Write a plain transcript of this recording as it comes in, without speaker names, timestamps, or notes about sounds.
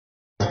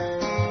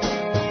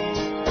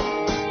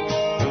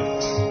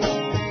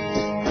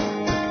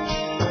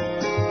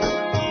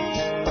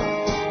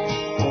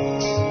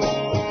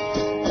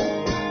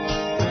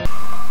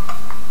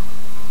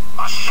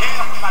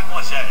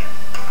mademoiselle.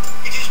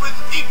 It is with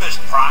deepest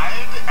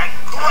pride and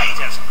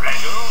greatest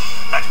pleasure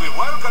that we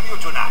welcome you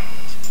tonight.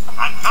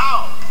 And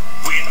now,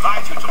 we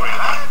invite you to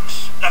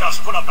relax. Let us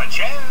pull up a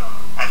chair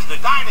as the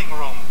dining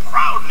room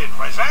proudly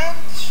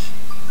presents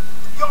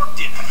your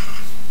dinner.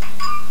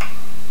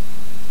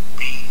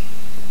 Be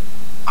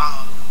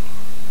our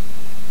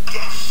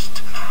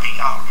guest. Be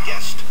our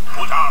guest.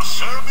 Put our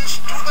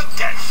service to the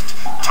test.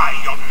 Tie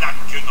your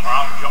napkin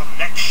round your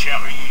neck,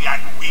 chérie,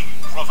 and we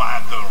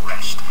provide the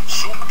rest.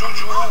 Soup du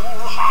jour,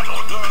 hot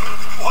hors d'oeuvre.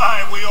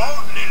 Why, we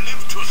only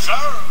live to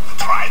serve.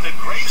 Try the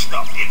gray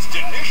stuff, it's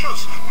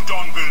delicious.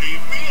 Don't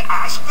believe me?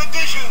 Ask the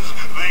dishes.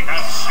 They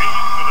can sing,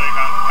 they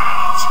can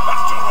dance.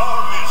 After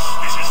all,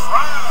 this is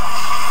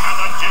France. And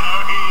the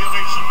dinner here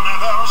is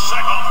never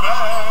second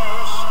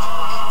best.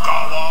 Go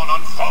on,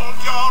 unfold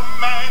your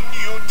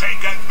menu,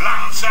 take a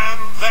glance, and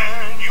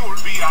then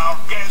you'll be our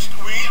guest.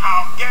 We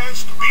our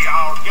guest, be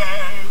our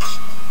guest.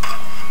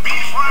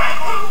 Beef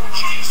ragout,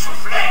 cheese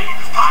soufflé,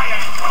 pie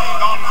and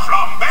pudding on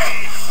flambé.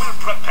 We'll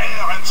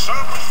prepare and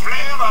serve with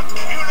flair a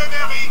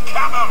culinary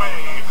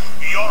cabaret.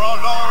 You're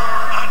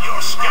alone and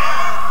you're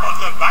scared,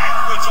 but the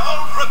banquet's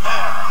all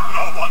prepared.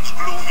 No one's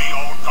gloomy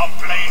or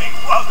complaining,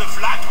 while the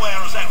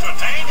flatware's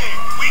entertaining.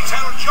 We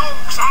tell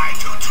jokes, I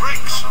do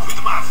tricks with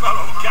my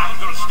fellow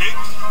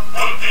candlesticks.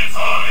 Looking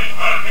for the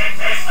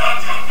perfect taste of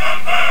your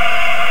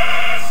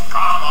best.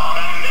 Come on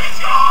and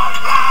lift your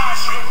glass.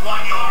 You've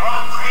won your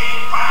own free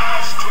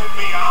pass to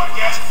be our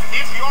guest.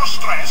 If you're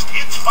stressed,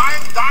 it's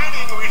fine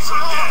dining we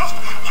suggest.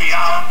 Be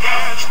our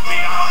guest, be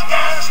our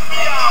guest,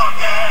 be our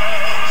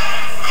guest.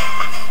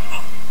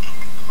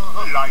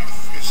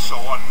 Life is so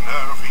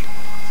unnerving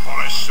for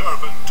a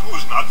servant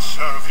who's not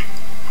serving.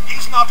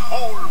 He's not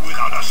whole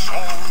without a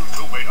soul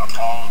to wait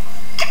upon.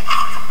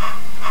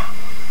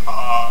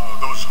 Ah,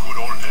 those good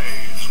old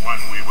days when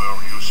we were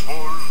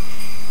useful.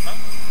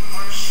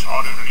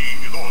 Suddenly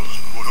those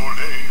good old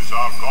days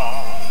are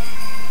gone.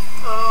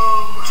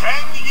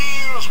 10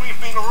 years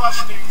we've been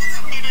rusting,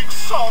 needing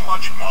so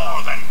much more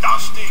than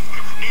dusting,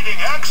 needing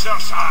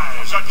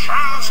exercise, a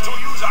chance to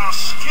use our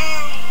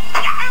skill.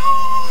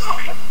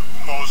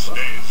 Most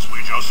days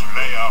we just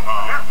lay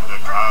around the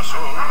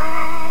castle.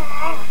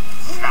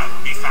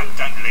 Flabby, fat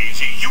and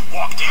lazy, you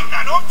walked in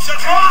and oops, it's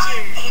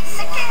easy. It's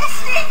a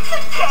guest, it's a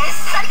guest,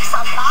 sakes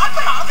alive,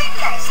 but I'll be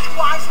blessed.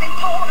 Wise been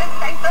poured and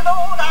thank the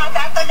Lord, I've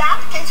had the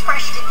napkins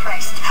freshly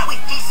pressed.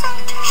 With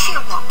dessert,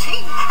 she'll want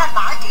tea, and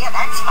my dear,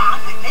 that's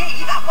fine with me.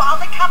 While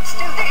the cups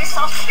do this,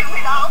 I'll chew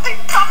it, I'll be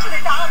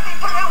bubbling, I'll be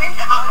brewing,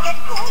 I'll get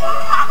it all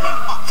bubbling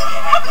hot.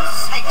 Heaven's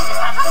sakes, is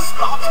that a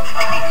spot?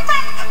 Clean it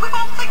up, we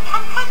want the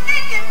company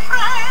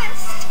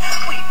impressed.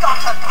 We've got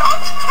a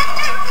lot to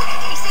do,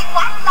 is it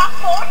one love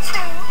or two?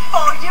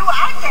 For you,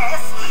 I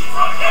guess. She's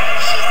our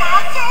guest. She's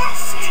our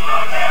guest.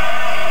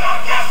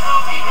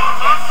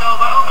 So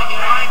well, we can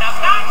line up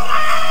nice.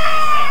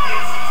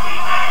 Since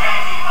we've had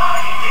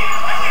anybody here,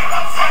 and we're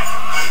obsessed.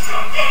 It's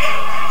your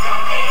deal,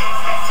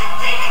 let's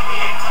indeed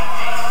be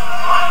convinced.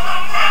 While the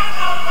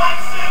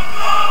candlelight still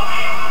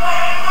glowing,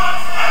 let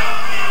us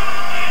help you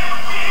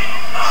live in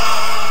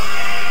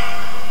knowing.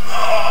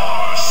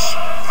 Course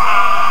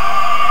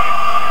by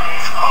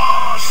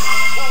course,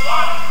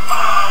 one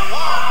by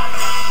one,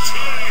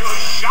 till you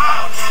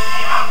shout.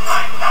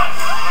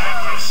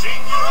 Every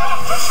single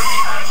of the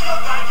three has you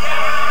done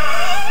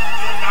yet.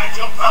 Tonight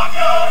you'll pop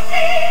your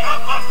feet.